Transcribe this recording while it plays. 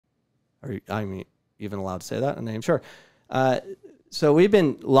Are you, I mean, even allowed to say that? Name? Sure. So we've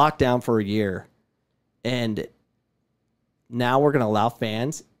been locked down for a year, and now we're going to allow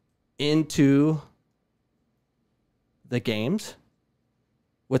fans into the games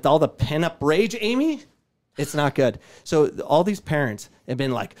with all the pent-up rage, Amy. It's not good. So all these parents have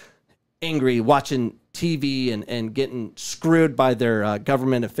been like angry watching TV and getting screwed by their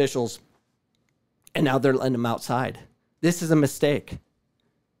government officials, and now they're letting them outside. This is a mistake.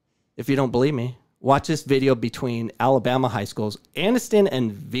 If you don't believe me, watch this video between Alabama high schools, Anniston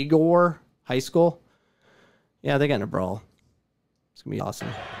and Vigor High School. Yeah, they're getting a brawl. It's going to be awesome.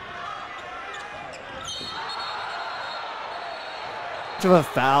 Much of a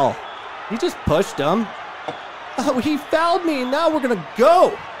foul. He just pushed him. Oh, he fouled me. Now we're going to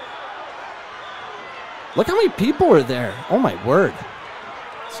go. Look how many people are there. Oh, my word.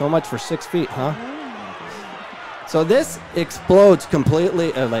 So much for 6 feet, huh? So this explodes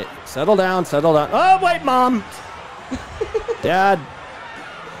completely. Like, settle down, settle down. Oh, wait, Mom. Dad.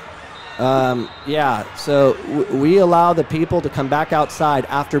 Yeah, so we allow the people to come back outside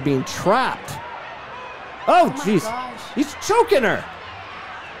after being trapped. Oh, jeez. He's choking her.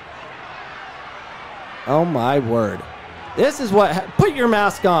 Oh, my word. This is what... Put your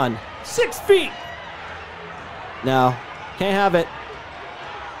mask on. 6 feet. No, can't have it.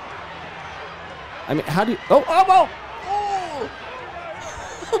 I mean, how do you... Oh, oh, oh! Oh!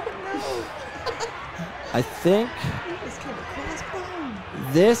 I think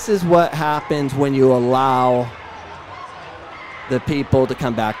this is what happens when you allow the people to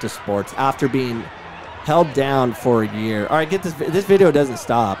come back to sports after being held down for a year. All right, get this. This video doesn't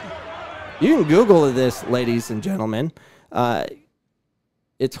stop. You can Google this, ladies and gentlemen.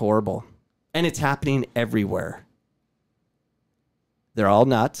 It's horrible. And it's happening everywhere. They're all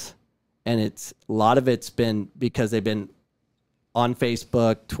nuts. And it's a lot of it's been because they've been on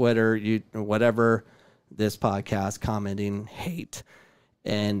Facebook, Twitter, whatever, this podcast, commenting hate.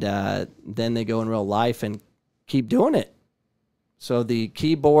 And then they go in real life and keep doing it. So the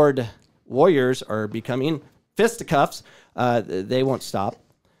keyboard warriors are becoming fisticuffs. They won't stop.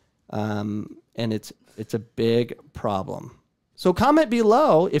 And it's a big problem. So comment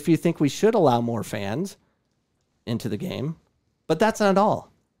below if you think we should allow more fans into the game. But that's not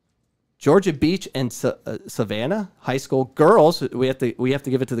all. Georgia Beach and Savannah High School girls, we have to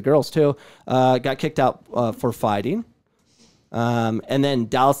give it to the girls too, got kicked out for fighting. And then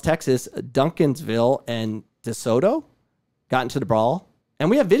Dallas, Texas, Duncansville and DeSoto got into the brawl. And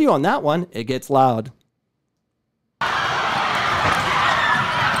we have video on that one. It gets loud.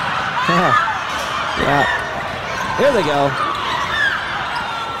 Yeah. Here they go.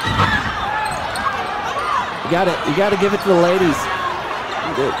 You got to give it to the ladies.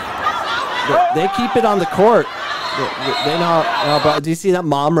 They keep it on the court. They know. But do you see that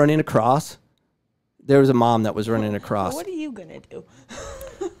mom running across? There was a mom that was running across. What are you gonna do?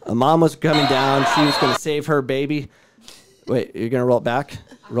 A mom was coming down. She was gonna save her baby. Wait, you're gonna roll it back?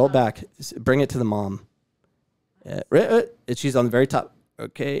 Roll it back. Bring it to the mom. She's on the very top.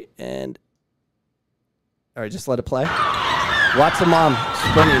 Okay, and all right, just let it play. Watch the mom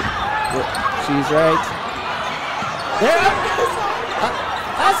sprinting. She's right there.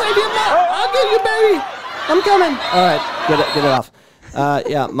 I'll save you, Mom. I'll get you, baby. I'm coming. All right, get it off.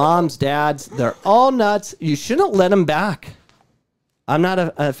 Yeah, moms, dads, they're all nuts. You shouldn't let them back. I'm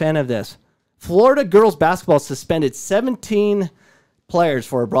not a fan of this. Florida girls basketball suspended 17 players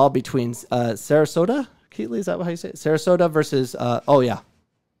for a brawl between Sarasota. Keatley, is that how you say it? Sarasota versus,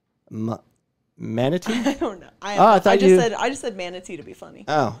 Manatee? I don't know. I just said Manatee to be funny.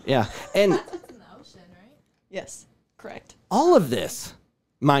 Oh, yeah. And That's in the ocean, right? Yes, correct. all of this,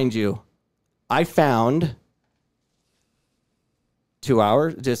 mind you, I found 2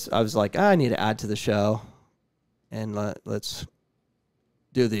 hours. I was like, I need to add to the show, and let's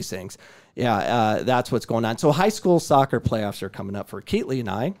do these things. Yeah, that's what's going on. So high school soccer playoffs are coming up for Keatley and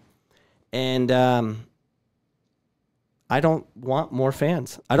I, and I don't want more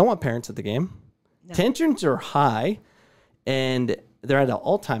fans. I don't want parents at the game. No. Tensions are high, and they're at an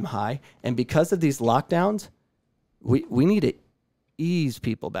all-time high. And because of these lockdowns, we need to ease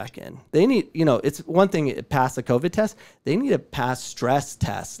people back in. They need, it's one thing to pass a COVID test. They need to pass stress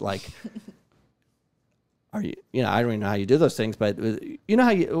tests. Like, I don't even know how you do those things, but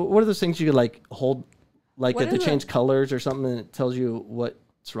what are those things you could like hold, like to change colors or something, and it tells you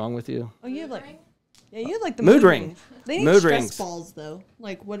what's wrong with you? Oh, you have like, yeah, you have like the mood ring. They need mood stress rings. balls though.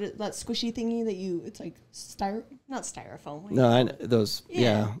 Like that squishy thingy that it's like not styrofoam. No, those.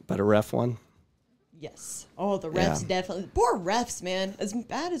 Yeah, but a ref one. Yes. Oh, the refs definitely. Poor refs, man. As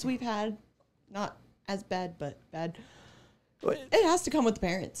bad as we've had, not as bad, but bad. It has to come with the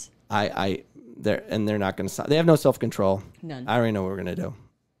parents. They're not going to. They have no self-control. None. I already know what we're going to do.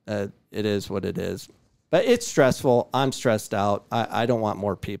 It is what it is. But it's stressful. I'm stressed out. I don't want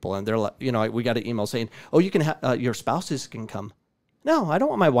more people. And they're like, we got an email saying, "Oh, you can your spouses can come." No, I don't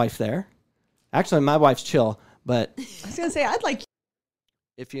want my wife there. Actually, my wife's chill. But I was gonna say I'd like.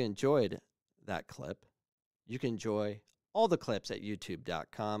 if you enjoyed that clip, you can enjoy all the clips at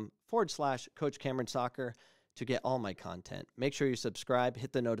youtube.com/Coach Cameron Soccer to get all my content. Make sure you subscribe,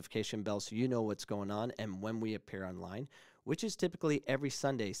 hit the notification bell so you know what's going on and when we appear online, which is typically every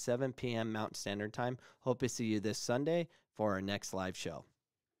Sunday, 7 p.m. Mountain Standard Time. Hope to see you this Sunday for our next live show.